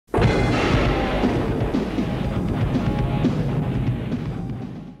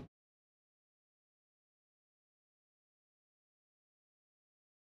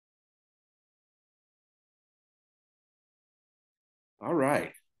All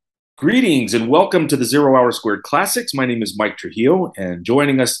right. Greetings and welcome to the Zero Hour Squared Classics. My name is Mike Trujillo, and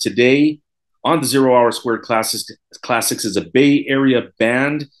joining us today on the Zero Hour Squared Classics is a Bay Area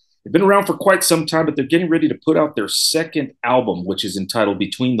band. They've been around for quite some time, but they're getting ready to put out their second album, which is entitled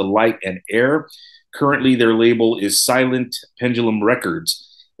Between the Light and Air. Currently, their label is Silent Pendulum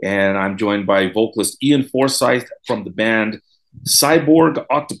Records, and I'm joined by vocalist Ian Forsythe from the band Cyborg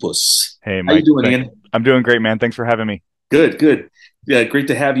Octopus. Hey, How you Mike. doing, Ian? I'm doing great, man. Thanks for having me. Good, good. Yeah, great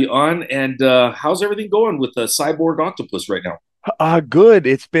to have you on. And how's everything going with Cyborg Octopus right now? Good.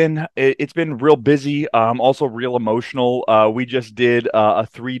 It's been real busy. Also real emotional. We just did a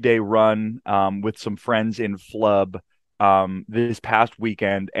 3-day run with some friends in Flub this past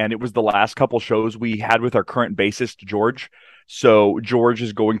weekend, and it was the last couple shows we had with our current bassist George. So George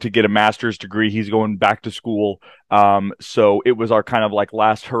is going to get a master's degree. He's going back to school. So it was our kind of like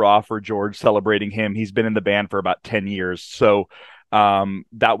last hurrah for George, celebrating him. He's been in the band for about 10 years. So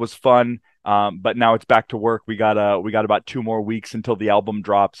that was fun. But now it's back to work. We got about 2 more weeks until the album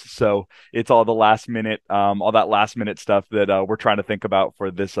drops. So it's all the last minute, all that last minute stuff that we're trying to think about for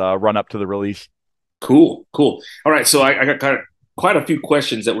this run up to the release. Cool, cool. All right, so I got quite a few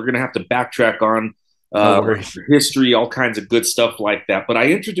questions that we're going to have to backtrack on, No worries. history, all kinds of good stuff like that. But I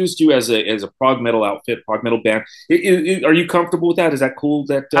introduced you as a prog metal outfit, prog metal band. Are you comfortable with that? Is that cool?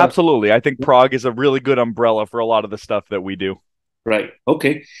 That Absolutely. I think Prog is a really good umbrella for a lot of the stuff that we do. right?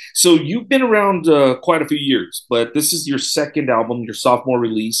 Okay, so you've been around quite a few years, but this is your second album, your sophomore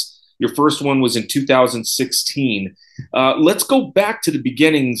release. Your first one was in 2016. Let's go back to the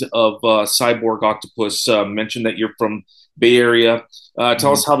beginnings of Cyborg Octopus. Mentioned that you're from Bay Area. Tell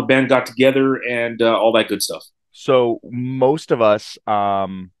Mhm. us how the band got together and all that good stuff. So most of us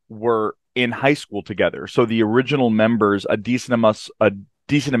were in high school together. So the original members, a decent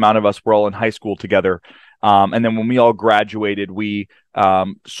amount of us were all in high school together. And then when we all graduated, we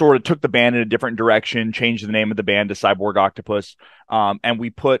sort of took the band in a different direction, changed the name of the band to Cyborg Octopus, and we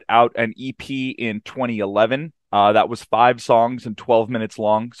put out an EP in 2011. That was 5 songs and 12 minutes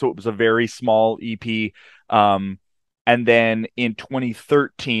long, so it was a very small EP. And then in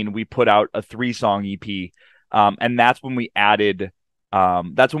 2013, we put out a 3-song EP, and that's when we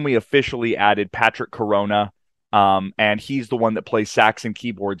officially added Patrick Corona. And he's the one that plays sax and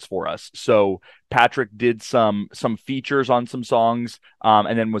keyboards for us. So Patrick did some features on some songs,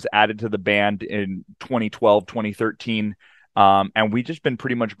 and then was added to the band in 2012, 2013. And we just been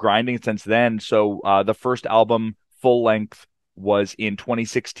pretty much grinding since then. So the first album, full length, was in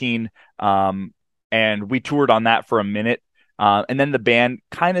 2016. And we toured on that for a minute. And then the band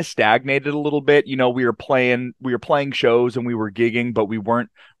kind of stagnated a little bit. You know, we were playing shows and we were gigging, but we weren't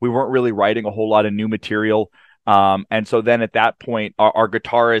really writing a whole lot of new material. And so then at that point, our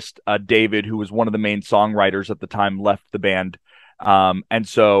guitarist, David, who was one of the main songwriters at the time, left the band. And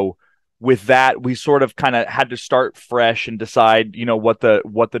so with that, we sort of kind of had to start fresh and decide, what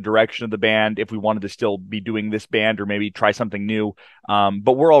the direction of the band, if we wanted to still be doing this band or maybe try something new.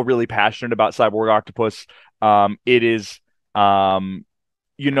 But we're all really passionate about Cyborg Octopus. It is,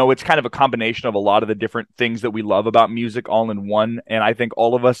 it's kind of a combination of a lot of the different things that we love about music all in one. And I think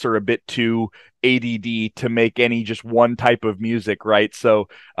all of us are a bit too ADD to make any just one type of music, right? So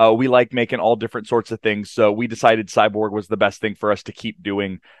we like making all different sorts of things. So we decided Cyborg was the best thing for us to keep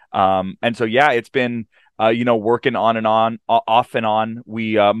doing. And so, yeah, it's been, working on and on, off and on.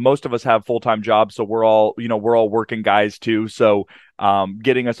 We, most of us have full-time jobs, so we're all working guys too. So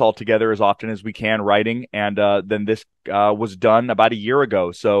getting us all together as often as we can writing. And then this was done about a year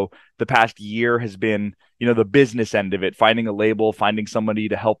ago. So the past year has been, the business end of it, finding a label, finding somebody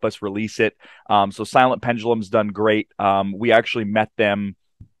to help us release it. So Silent Pendulum's done great. We actually met them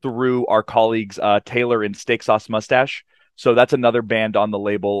through our colleagues, Taylor and Steak Sauce Mustache. So that's another band on the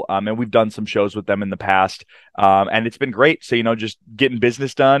label. And we've done some shows with them in the past. And it's been great. So, just getting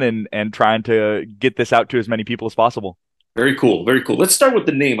business done and trying to get this out to as many people as possible. Very cool, very cool. Let's start with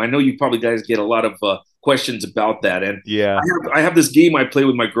the name. I know you probably guys get a lot of questions about that, and Yeah. I have this game I play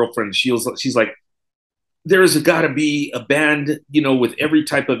with my girlfriend. She's like, there's got to be a band, with every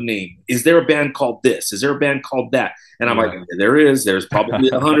type of name. Is there a band called this? Is there a band called that? And I'm like, Yeah. there is. There's probably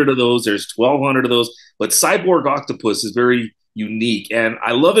 100 of those. There's 1,200 of those. But Cyborg Octopus is very unique, and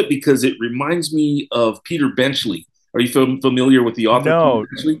I love it because it reminds me of Peter Benchley. Are you familiar with the author Peter No,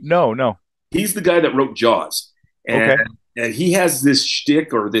 Benchley? no, no. He's the guy that wrote Jaws, and, Okay. and he has this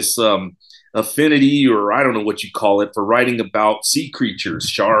shtick or this affinity, or I don't know what you call it, for writing about sea creatures,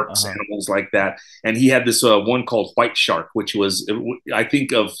 sharks, Uh-huh. animals like that. And he had this one called White Shark, which was, I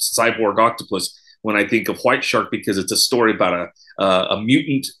think, of Cyborg Octopus, when I think of White Shark because it's a story about a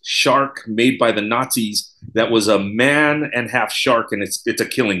mutant shark made by the Nazis that was a man and half shark, and it's a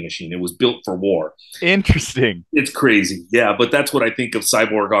killing machine. It was built for war. Interesting. It's crazy, yeah. But that's what I think of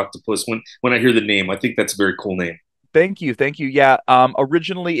Cyborg Octopus when I hear the name. I think that's a very cool name. Thank you, thank you. Yeah,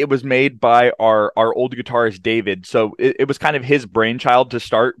 originally it was made by our old guitarist David, so it was kind of his brainchild to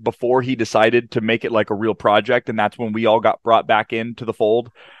start before he decided to make it like a real project, and that's when we all got brought back into the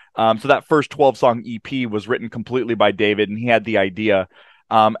fold. So that first 12-song EP was written completely by David, and he had the idea.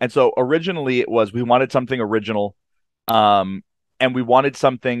 And so originally it was we wanted something original, and we wanted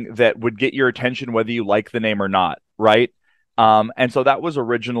something that would get your attention whether you like the name or not, right? And so that was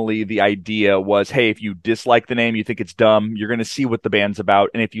originally the idea was, hey, if you dislike the name, you think it's dumb, you're going to see what the band's about.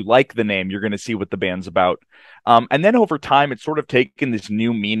 And if you like the name, you're going to see what the band's about. And then over time, it's sort of taken this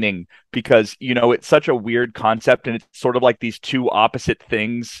new meaning because, it's such a weird concept and it's sort of like these two opposite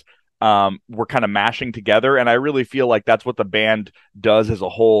things we're kind of mashing together. And I really feel like that's what the band does as a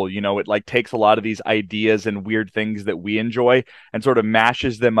whole. It like takes a lot of these ideas and weird things that we enjoy and sort of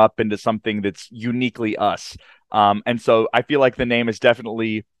mashes them up into something that's uniquely us. And so I feel like the name has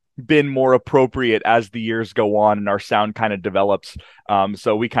definitely been more appropriate as the years go on and our sound kind of develops.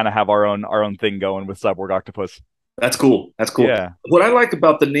 So we kind of have our own thing going with Cyborg Octopus. That's cool. That's cool. Yeah. What I like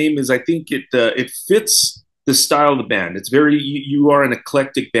about the name is I think it fits the style of the band. It's very you are an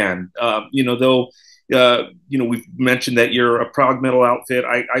eclectic band. Though we've mentioned that you're a prog metal outfit.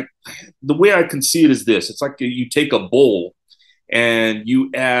 I the way I can see it is this: it's like you take a bowl and you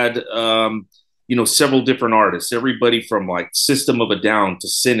add several different artists, everybody from like System of a Down to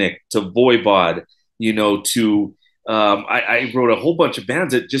Cynic to Voivod, to I wrote a whole bunch of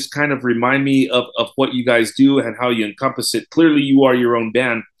bands that just kind of remind me of what you guys do and how you encompass it. Clearly, you are your own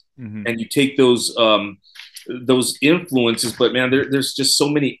band, and you take those influences. But man, there's just so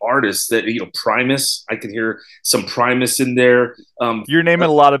many artists that Primus. I can hear some Primus in there. You're naming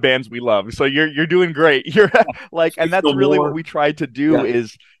a lot of bands we love, so you're doing great. You're like, and that's really what we tried to do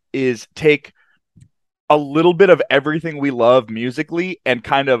is take a little bit of everything we love musically and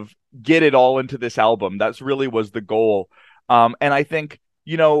kind of get it all into this album. That's really was the goal. And I think,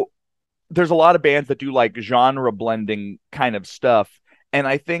 there's a lot of bands that do like genre blending kind of stuff. And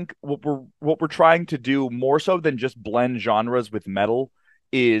I think what we're trying to do more so than just blend genres with metal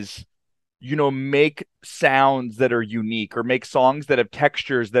is, make sounds that are unique or make songs that have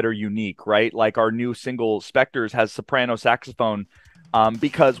textures that are unique, right? Like our new single Spectres has soprano saxophone.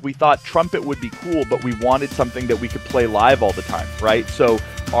 Because we thought trumpet would be cool, but we wanted something that we could play live all the time, right? So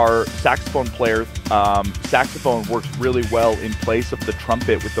our saxophone player, saxophone works really well in place of the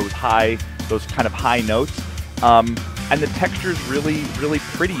trumpet with those kind of high notes. And the texture is really, really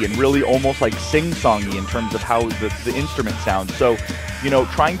pretty and really almost like sing-songy in terms of how the instrument sounds. So,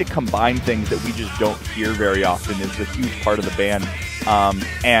 trying to combine things that we just don't hear very often is a huge part of the band.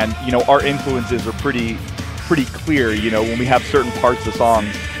 And our influences are pretty clear, when we have certain parts of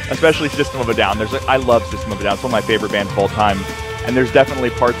songs, especially System of a Down. I love System of a Down. It's one of my favorite bands of all time. And there's definitely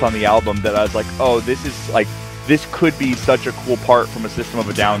parts on the album that I was like, oh, this could be such a cool part from a System of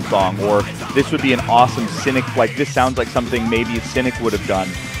a Down song, or this would be an awesome Cynic, like this sounds like something maybe a Cynic would have done.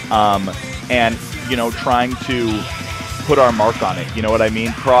 And, trying to put our mark on it. You know what I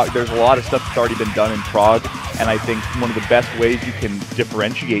mean? Prog, there's a lot of stuff that's already been done in prog, and I think one of the best ways you can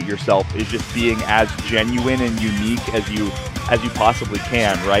differentiate yourself is just being as genuine and unique as you possibly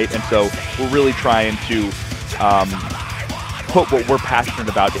can, right? And so we're really trying to put what we're passionate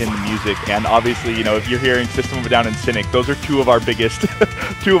about in the music. And obviously, if you're hearing System of a Down and Cynic, those are two of our biggest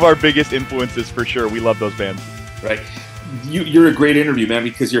influences for sure. We love those bands. Right. You're a great interview, man,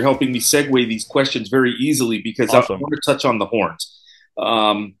 because you're helping me segue these questions very easily because awesome. I want to touch on the horns.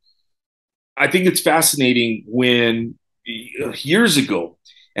 I think it's fascinating when years ago,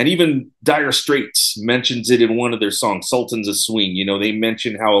 and even Dire Straits mentions it in one of their songs, Sultans of Swing. They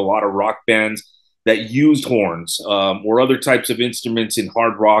mention how a lot of rock bands that used horns or other types of instruments in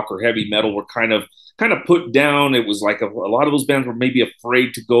hard rock or heavy metal were kind of put down. It was like a lot of those bands were maybe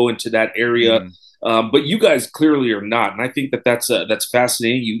afraid to go into that area. But you guys clearly are not, and I think that's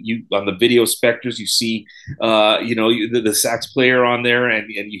fascinating. You on the video Spectres, you see, the sax player on there, and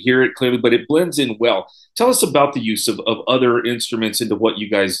you hear it clearly, but it blends in well. Tell us about the use of other instruments into what you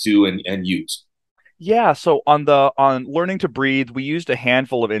guys do and use. Yeah, so on Learning to Breathe, we used a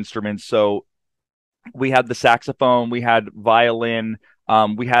handful of instruments. So we had the saxophone, we had violin.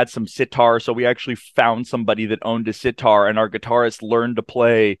 We had some sitar, so we actually found somebody that owned a sitar, and our guitarist learned to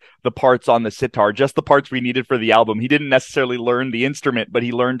play the parts on the sitar, just the parts we needed for the album. He didn't necessarily learn the instrument, but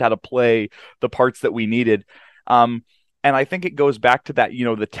he learned how to play the parts that we needed. And I think it goes back to that,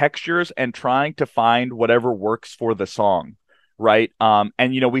 the textures and trying to find whatever works for the song, right?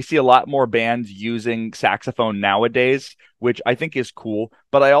 And we see a lot more bands using saxophone nowadays, which I think is cool.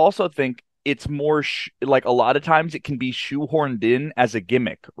 But I also think it's more like a lot of times it can be shoehorned in as a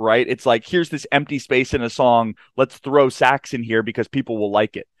gimmick, right? It's like, here's this empty space in a song. Let's throw sax in here because people will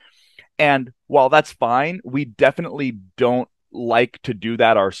like it. And while that's fine, we definitely don't like to do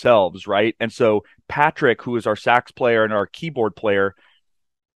that ourselves, right? And so Patrick, who is our sax player and our keyboard player,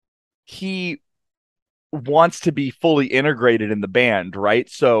 he wants to be fully integrated in the band, right?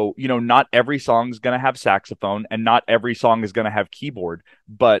 So, not every song is going to have saxophone and not every song is going to have keyboard,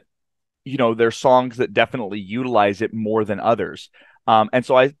 but there's songs that definitely utilize it more than others. And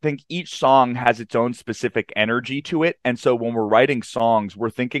so I think each song has its own specific energy to it. And so when we're writing songs,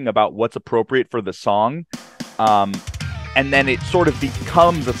 we're thinking about what's appropriate for the song. And then it sort of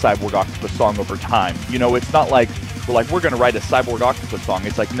becomes a Cyborg Octopus song over time. It's not like we're going to write a Cyborg Octopus song.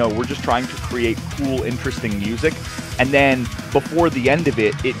 It's like, no, we're just trying to create cool, interesting music. And then before the end of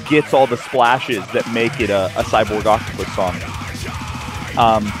it, it gets all the splashes that make it a Cyborg Octopus song.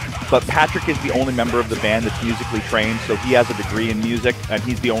 But Patrick is the only member of the band that's musically trained, so he has a degree in music, and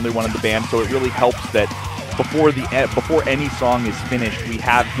he's the only one in the band. So it really helps that before any song is finished, we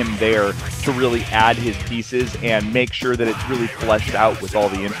have him there to really add his pieces and make sure that it's really fleshed out with all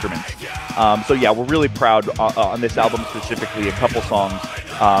the instruments. So yeah, we're really proud on this album specifically. A couple songs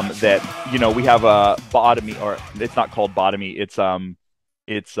that we have Bottomy, or it's not called Bottomy.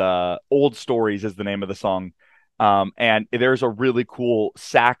 It's Old Stories is the name of the song. And there's a really cool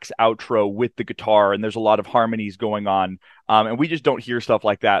sax outro with the guitar, and there's a lot of harmonies going on. And we just don't hear stuff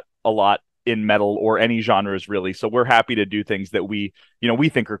like that a lot in metal or any genres really. So we're happy to do things that we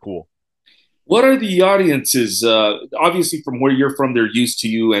think are cool. What are the audiences? Obviously, from where you're from, they're used to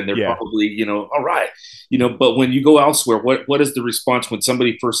you, and they're probably, all right, But when you go elsewhere, what is the response when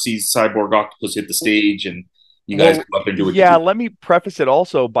somebody first sees Cyborg Octopus hit the stage and you guys go up and do it? Yeah, let me preface it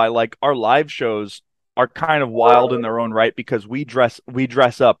also by like our live shows are kind of wild in their own right because we dress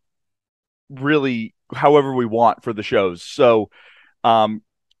up really however we want for the shows. So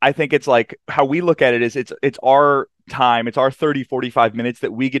I think it's like how we look at it is it's our time, it's our 30-45 minutes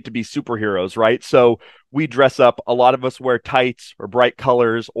that we get to be superheroes, right? So we dress up, a lot of us wear tights or bright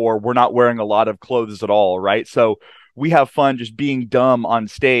colors, or we're not wearing a lot of clothes at all, right? So we have fun just being dumb on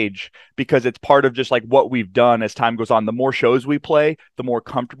stage because it's part of just like what we've done as time goes on. The more shows we play, the more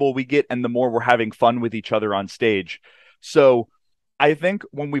comfortable we get and the more we're having fun with each other on stage. So I think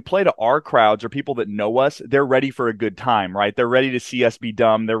when we play to our crowds or people that know us, they're ready for a good time, right? They're ready to see us be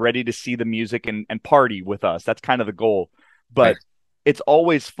dumb. They're ready to see the music and party with us. That's kind of the goal. But it's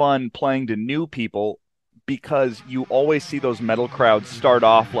always fun playing to new people because you always see those metal crowds start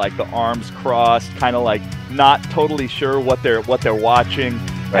off like the arms crossed, kind of like not totally sure what they're watching.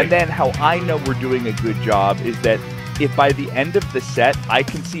 Right. And then how I know we're doing a good job is that if by the end of the set I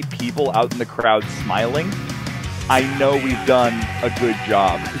can see people out in the crowd smiling, I know we've done a good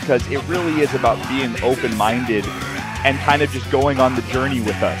job because it really is about being open-minded and kind of just going on the journey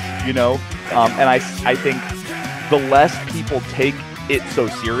with us, And I think the less people take it so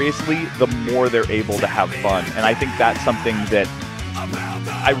seriously, the more they're able to have fun. And I think that's something that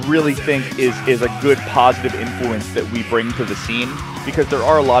I really think is a good positive influence that we bring to the scene, because there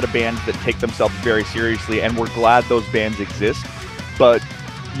are a lot of bands that take themselves very seriously, and we're glad those bands exist. But,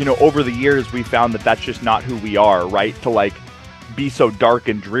 over the years, we found that that's just not who we are, right? To like be so dark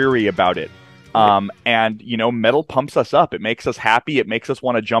and dreary about it. And, metal pumps us up. It makes us happy. It makes us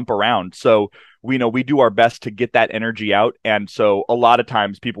want to jump around. So we do our best to get that energy out. And so a lot of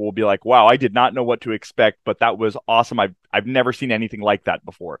times people will be like, wow, I did not know what to expect, but that was awesome. I've never seen anything like that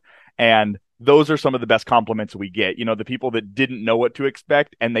before. And those are some of the best compliments we get. The people that didn't know what to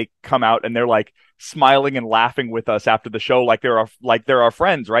expect and they come out and they're like smiling and laughing with us after the show, like they're our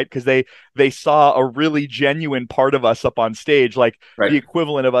friends, right? Because they saw a really genuine part of us up on stage, like the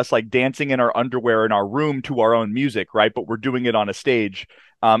equivalent of us like dancing in our underwear in our room to our own music, right? But we're doing it on a stage.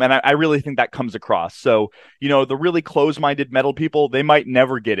 And I really think that comes across. So, the really close-minded metal people, they might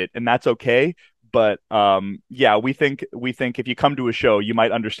never get it, and that's okay. But yeah, we think if you come to a show, you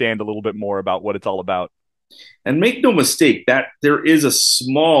might understand a little bit more about what it's all about. And make no mistake that there is a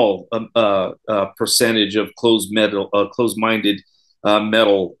small percentage of closed-minded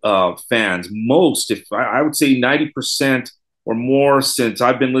metal fans. Most, if I would say 90% or more, since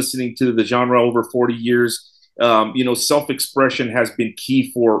I've been listening to the genre over 40 years. Self-expression has been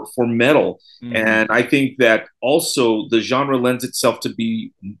key for metal. Mm-hmm. And I think that also the genre lends itself to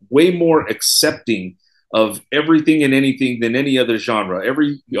be way more accepting of everything and anything than any other genre.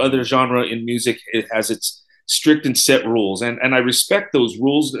 Every other genre in music, it has its strict and set rules, and I respect those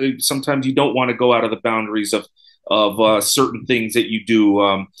rules. Sometimes you don't want to go out of the boundaries of certain things that you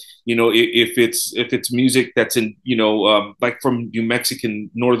do. If it's music that's in, like from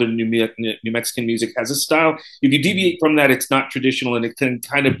northern New Mexican music has a style. If you deviate from that, it's not traditional and it can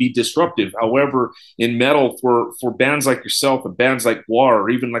kind of be disruptive. However, in metal, for bands like yourself and bands like War, or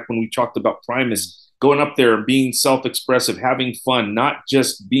even like when we talked about Primus, going up there and being self-expressive, having fun, not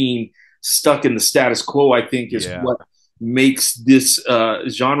just being stuck in the status quo, I think is what makes this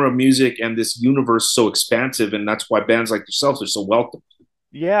genre of music and this universe so expansive. And that's why bands like yourselves are so welcome.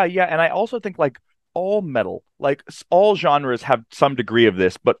 Yeah, yeah. And I also think like all metal, like all genres have some degree of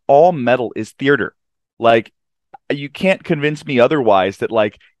this, but all metal is theater. Like you can't convince me otherwise that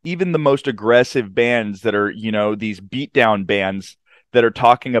like even the most aggressive bands that are, these beatdown bands that are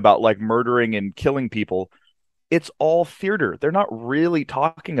talking about like murdering and killing people, it's all theater. They're not really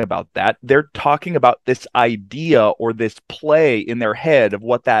talking about that. They're talking about this idea or this play in their head of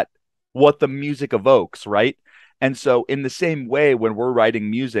what the music evokes, right? And so in the same way, when we're writing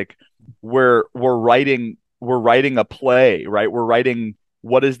music, we're writing a play, right? We're writing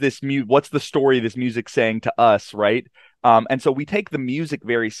what's the story this music's saying to us, right? And so we take the music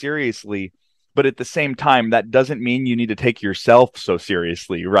very seriously, but at the same time, that doesn't mean you need to take yourself so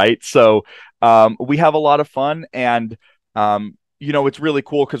seriously, right? So we have a lot of fun, and it's really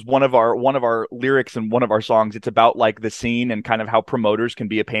cool because one of our lyrics in one of our songs, it's about like the scene and kind of how promoters can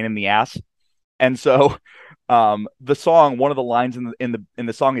be a pain in the ass. And so the song, one of the lines in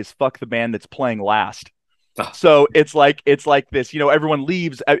the song is "fuck the band that's playing last." So it's like this, everyone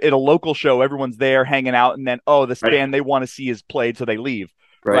leaves at a local show, everyone's there hanging out, and then this band they want to see is played, so they leave,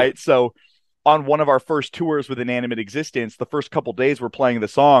 right? So on one of our first tours with Inanimate Existence, the first couple days we're playing the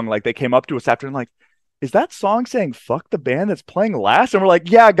song, like they came up to us after and like, is that song saying fuck the band that's playing last? And we're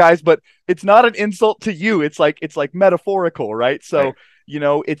like, yeah, guys, but it's not an insult to you. It's like metaphorical, right? So,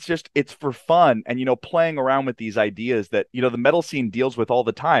 it's for fun and, playing around with these ideas that, the metal scene deals with all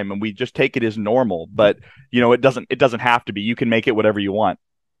the time, and we just take it as normal, but it doesn't have to be. You can make it whatever you want.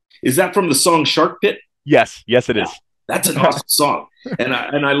 Is that from the song Shark Pit? Yes, it is. That's an awesome song. And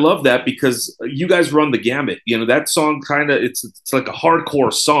I love that because you guys run the gamut. That song kind of, it's like a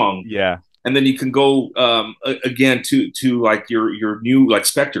hardcore song. Yeah. And then you can go again to like your new like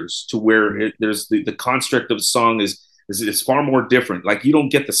Spectres, to where there's the construct of the song is far more different. Like you don't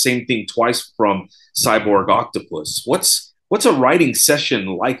get the same thing twice from Cyborg Octopus. What's a writing session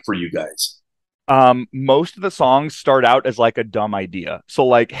like for you guys? Most of the songs start out as like a dumb idea. So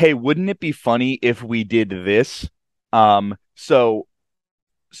like, hey, wouldn't it be funny if we did this? So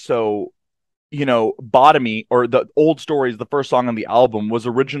Bottomy, or the Old Stories, the first song on the album, was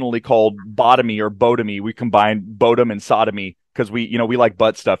originally called Bottomy or Botomy. We combined Bodom and Sodomy because we like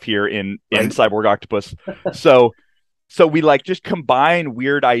butt stuff here in Cyborg Octopus. So we like just combine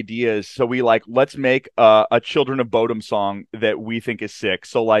weird ideas. So we like, let's make a Children of Bodom song that we think is sick.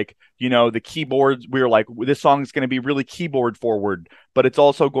 So like, the keyboards, we were like, this song is going to be really keyboard forward, but it's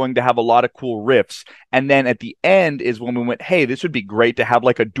also going to have a lot of cool riffs. And then at the end is when we went, hey, this would be great to have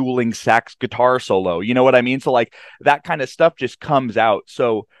like a dueling sax guitar solo. You know what I mean? So like that kind of stuff just comes out.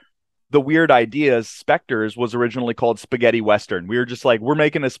 So the weird ideas, Spectres was originally called Spaghetti Western. We were just like, we're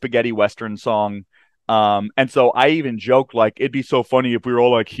making a spaghetti Western song. And so I even joked like, it'd be so funny if we were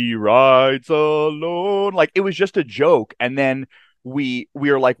all like, he rides alone. Like it was just a joke. And then we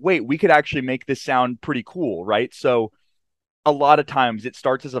were like, wait, we could actually make this sound pretty cool, right? So a lot of times it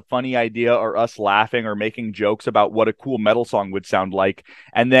starts as a funny idea or us laughing or making jokes about what a cool metal song would sound like.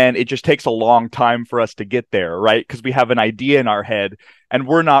 And then it just takes a long time for us to get there, right? Because we have an idea in our head and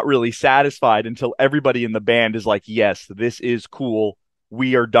we're not really satisfied until everybody in the band is like, yes, this is cool.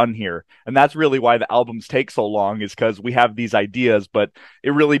 We are done here. And that's really why the albums take so long, is because we have these ideas, but it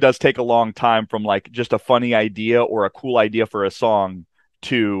really does take a long time from like just a funny idea or a cool idea for a song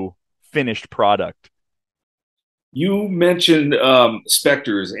to finished product. You mentioned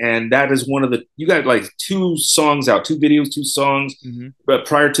Spectres, and that is one of you got like 2 songs out, 2 videos, 2 songs, but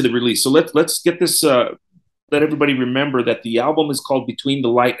prior to the release. So let's get this, let everybody remember that the album is called Between the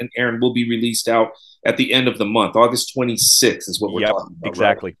Light and Air and will be released out at the end of the month. August 26th is what we're talking about.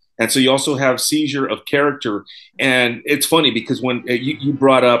 Exactly. Right? And so you also have Seizure of Character. And it's funny because when you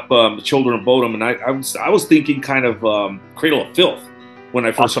brought up Children of Bodom, and I was thinking kind of Cradle of Filth when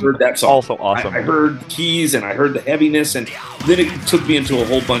I first heard that song. Also awesome. I heard keys and I heard the heaviness, and then it took me into a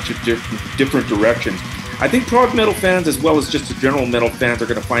whole bunch of different directions. I think prog metal fans, as well as just the general metal fans, are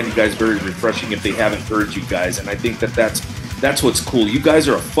going to find you guys very refreshing if they haven't heard you guys. And I think that's what's cool. You guys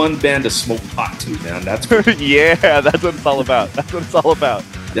are a fun band to smoke pot to, man. That's yeah, that's what it's all about. That's what it's all about.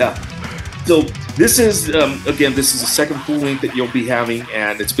 Yeah. So This is, again, this is the second full length that you'll be having,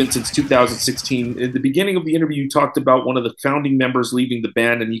 and it's been since 2016. In the beginning of the interview, you talked about one of the founding members leaving the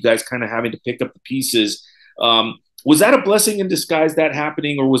band and you guys kind of having to pick up the pieces. Was that a blessing in disguise, that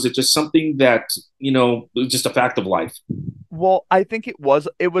happening, or was it just something that, was just a fact of life? Well, I think it was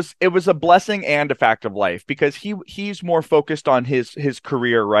a blessing and a fact of life because he's more focused on his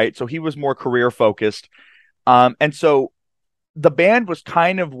career, right? So he was more career focused. And so the band was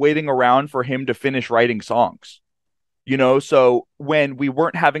kind of waiting around for him to finish writing songs. So when we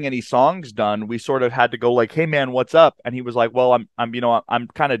weren't having any songs done, we sort of had to go like, "Hey man, what's up?" And he was like, "Well, I'm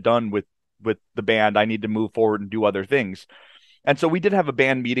kind of done with the band. I need to move forward and do other things." And so we did have a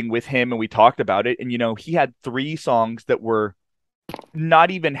band meeting with him and we talked about it. And, he had 3 songs that were not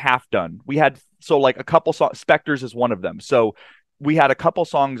even half done. We had, so like a couple songs, Spectres is one of them. So we had a couple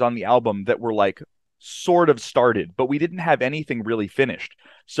songs on the album that were like sort of started, but we didn't have anything really finished.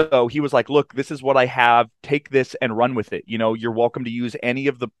 So he was like, "Look, this is what I have. Take this and run with it. You're welcome to use any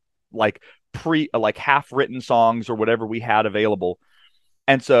of the like half written songs or whatever we had available."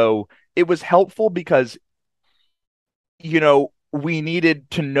 And so it was helpful because we needed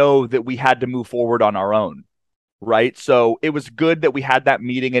to know that we had to move forward on our own, right? So it was good that we had that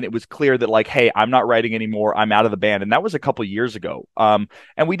meeting and it was clear that like, "Hey, I'm not writing anymore. I'm out of the band." And that was a couple years ago. And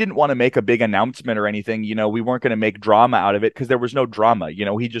we didn't want to make a big announcement or anything. We weren't going to make drama out of it because there was no drama.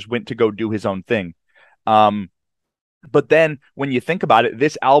 He just went to go do his own thing. But then when you think about it,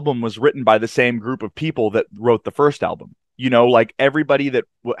 this album was written by the same group of people that wrote the first album. Like everybody that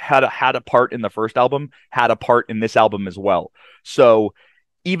had a part in the first album had a part in this album as well. So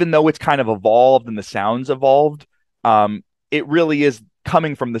even though it's kind of evolved and the sounds evolved, it really is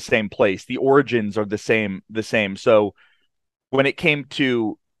coming from the same place. The origins are the same. So when it came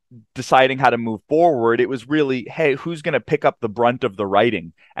to deciding how to move forward, it was really, hey, who's going to pick up the brunt of the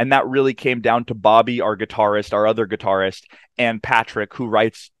writing? And that really came down to Bobby, our guitarist, our other guitarist, and Patrick, who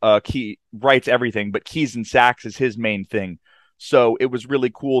writes everything, but keys and sax is his main thing. So it was really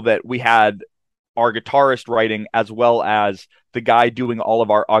cool that we had our guitarist writing as well as the guy doing all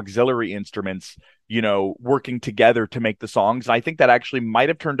of our auxiliary instruments, working together to make the songs. And I think that actually might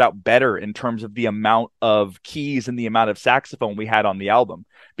have turned out better in terms of the amount of keys and the amount of saxophone we had on the album,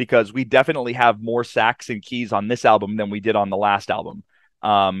 because we definitely have more sax and keys on this album than we did on the last album.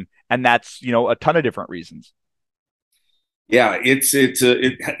 And that's, a ton of different reasons. Yeah,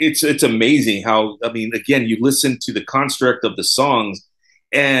 it's amazing how, I mean, again, you listen to the construct of the songs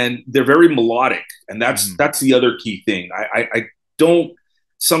and they're very melodic, and that's the other key thing. I don't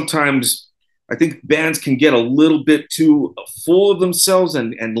sometimes. I think bands can get a little bit too full of themselves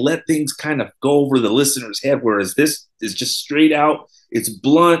and let things kind of go over the listener's head, whereas this is just straight out. It's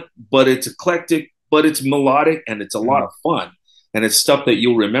blunt, but it's eclectic, but it's melodic, and it's a lot of fun. And it's stuff that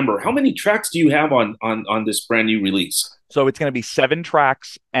you'll remember. How many tracks do you have on this brand new release? So it's going to be 7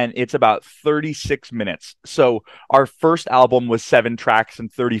 tracks, and it's about 36 minutes. So our first album was 7 tracks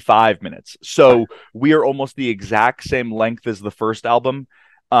and 35 minutes. So we are almost the exact same length as the first album.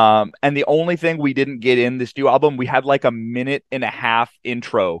 And the only thing we didn't get in this new album, we had like a 1.5-minute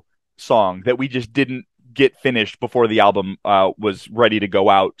intro song that we just didn't get finished before the album was ready to go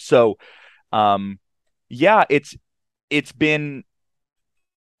out. So yeah, it's been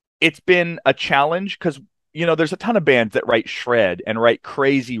a challenge because there's a ton of bands that write shred and write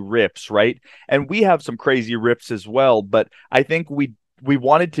crazy riffs, right? And we have some crazy riffs as well, but I think we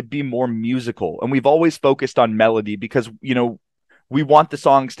wanted to be more musical, and we've always focused on melody because we want the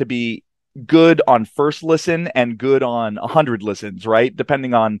songs to be good on first listen and good on 100 listens, right?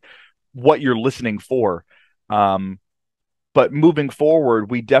 Depending on what you're listening for. But moving forward,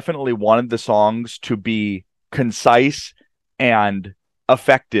 we definitely wanted the songs to be concise and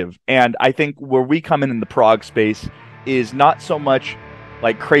effective. And I think where we come in the prog space is not so much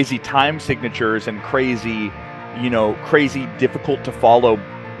like crazy time signatures and crazy difficult to follow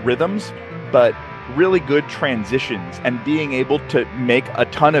rhythms, but really good transitions and being able to make a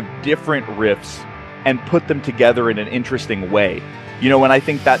ton of different riffs and put them together in an interesting way. And I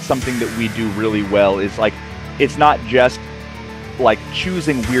think that's something that we do really well is like, it's not just like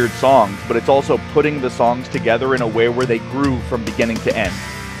choosing weird songs, but it's also putting the songs together in a way where they groove from beginning to end.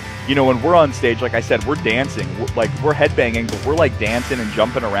 When we're on stage, like I said, we're dancing, we're headbanging, but we're like dancing and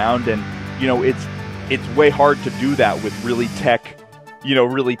jumping around, and it's way hard to do that with really tech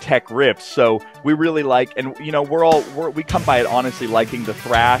riffs. So we really like, and we come by it honestly liking the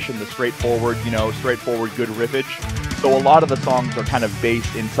thrash and the straightforward good riffage. So a lot of the songs are kind of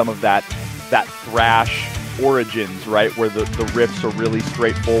based in some of that thrash origins, right, where the riffs are really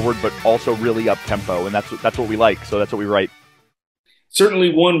straightforward but also really up tempo, and that's what we like. So that's what we write.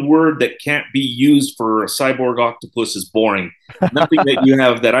 certainly one word that can't be used for a Cyborg Octopus is boring. Nothing that you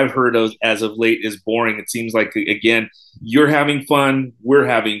have that I've heard of as of late is boring. It seems like, again, you're having fun, we're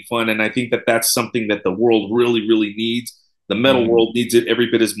having fun, and I think that that's something that the world really, really needs. The metal Mm. world needs it every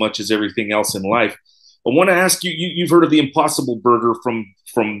bit as much as everything else in life. I want to ask you, you've heard of the Impossible Burger from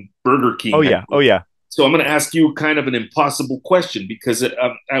Burger Oh King. yeah, oh yeah. So I'm going to ask you kind of an impossible question because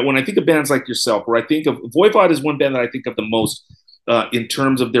when I think of bands like yourself, or I think of Voivod is one band that I think of the most in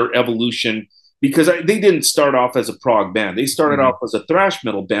terms of their evolution because they didn't start off as a prog band. They started Mm-hmm. off as a thrash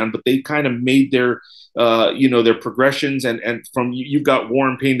metal band, but they kind of made their their progressions and from you got War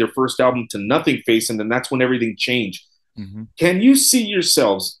and Pain, their first album, to Nothing Face, and then that's when everything changed. Mm-hmm. Can you see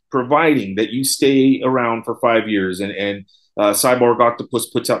yourselves providing that you stay around for 5 years and Cyborg Octopus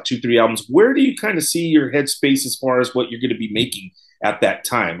puts out 2, 3 albums? Where do you kind of see your headspace as far as what you're going to be making at that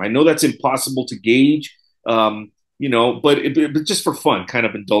time? I know that's impossible to gauge, but just for fun, kind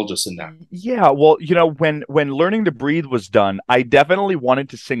of indulge us in that. Yeah, well, when Learning to Breathe was done, I definitely wanted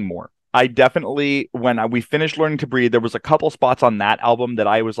to sing more. I definitely, we finished Learning to Breathe, there was a couple spots on that album that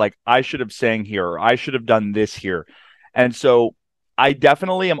I was like, I should have sang here, or I should have done this here. And so I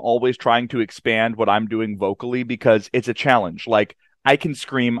definitely am always trying to expand what I'm doing vocally because it's a challenge. Like I can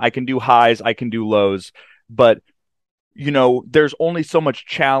scream, I can do highs, I can do lows, but there's only so much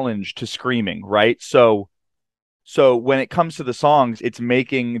challenge to screaming, right? So when it comes to the songs, it's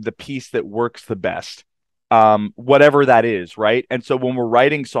making the piece that works the best, whatever that is, right? And so when we're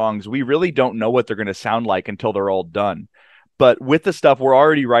writing songs, we really don't know what they're going to sound like until they're all done. But with the stuff, we're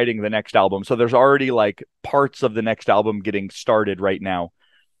already writing the next album. So there's already like parts of the next album getting started right now.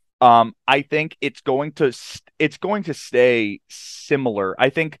 I think it's going to stay similar.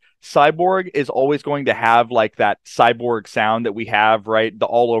 I think Cyborg is always going to have like that cyborg sound that we have, right? The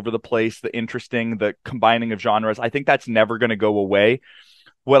all over the place, the interesting, the combining of genres. I think that's never going to go away.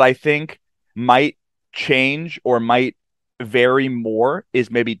 What I think might change or might vary more is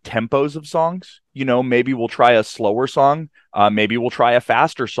maybe tempos of songs. Maybe we'll try a slower song, maybe we'll try a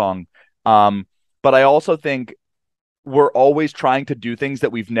faster song. But I also think we're always trying to do things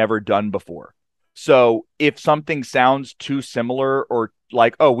that we've never done before. So if something sounds too similar or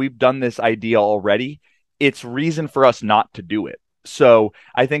like, oh, we've done this idea already, it's reason for us not to do it. So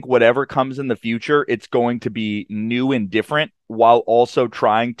I think whatever comes in the future, it's going to be new and different while also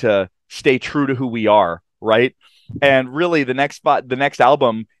trying to stay true to who we are, right? And really the next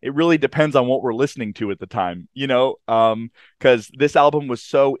album, it really depends on what we're listening to at the time, because this album was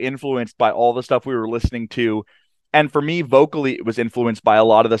so influenced by all the stuff we were listening to. And for me, vocally, it was influenced by a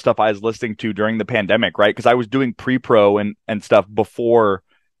lot of the stuff I was listening to during the pandemic, right? Because I was doing pre-pro and stuff before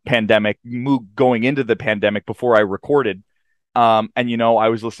pandemic, going into the pandemic before I recorded. I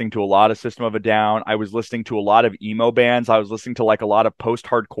was listening to a lot of System of a Down. I was listening to a lot of emo bands. I was listening to like a lot of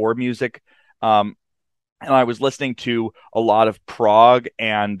post-hardcore music. And I was listening to a lot of prog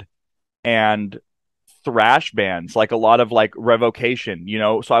and thrash bands, like a lot of like Revocation,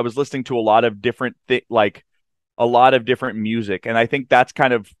 So I was listening to a lot of different a lot of different music, and I think that's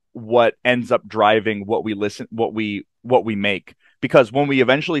kind of what ends up driving what we make. Because when we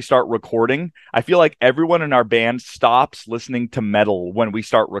eventually start recording, I feel like everyone in our band stops listening to metal when we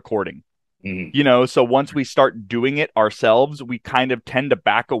start recording. Mm-hmm. So once we start doing it ourselves, we kind of tend to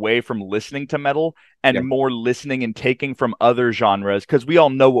back away from listening to metal and Yep. more listening and taking from other genres because we all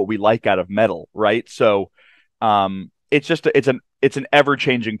know what we like out of metal, right? So it's an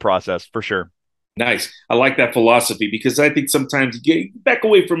ever-changing process for sure. Nice. I like that philosophy because I think sometimes you get back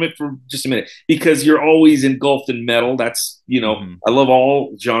away from it for just a minute because you're always engulfed in metal. Hmm. I love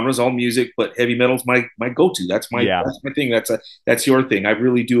all genres, all music, but heavy metal's my go-to. Yeah. That's my thing. That's your thing. I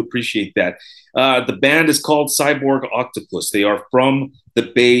really do appreciate that. The band is called Cyborg Octopus. They are from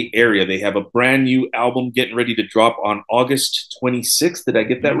the Bay Area. They have a brand new album getting ready to drop on August 26th. Did I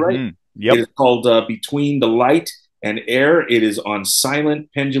get that right? Hmm. It Yep. is called Between the Light and Air. It is on Silent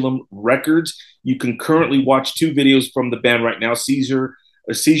Pendulum Records. You can currently watch 2 videos from the band right now: Seizure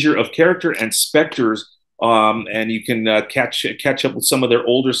of Character and Spectres. And you can catch up with some of their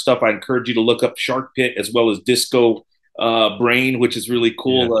older stuff. I encourage you to look up Shark Pit as well as Disco Brain, which is really Yeah.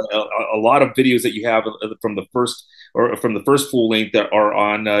 cool. A lot of videos that you have from the first full length that are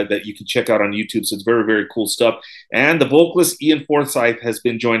on that you can check out on YouTube. So it's very, very cool stuff. And the vocalist Ian Forsythe has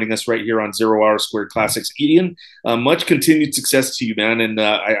been joining us right here on Zero Hour Squared Classics. Ian, much continued success to you, man. And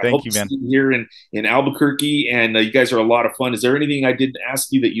I Thank hope you, to see man. you here in Albuquerque. And you guys are a lot of fun. Is there anything I didn't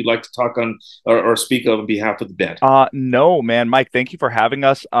ask you that you'd like to talk on or speak of on behalf of the band? No, man, Mike, thank you for having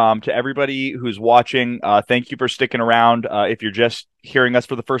us. To everybody who's watching, thank you for sticking around. If you're just hearing us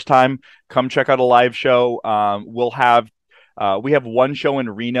for the first time, come check out a live show. We'll have We have one show in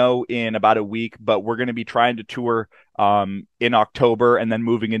Reno in about a week, but we're going to be trying to tour in October and then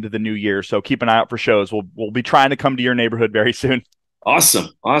moving into the new year. So keep an eye out for shows. We'll be trying to come to your neighborhood very soon. Awesome.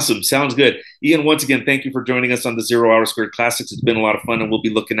 Awesome. Sounds good. Ian, once again, thank you for joining us on the Zero Hour Squared Classics. It's been a lot of fun, and we'll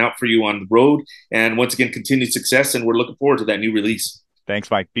be looking out for you on the road. And once again, continued success, and we're looking forward to that new release. Thanks,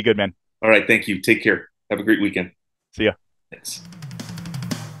 Mike. Be good, man. All right. Thank you. Take care. Have a great weekend. See ya. Thanks.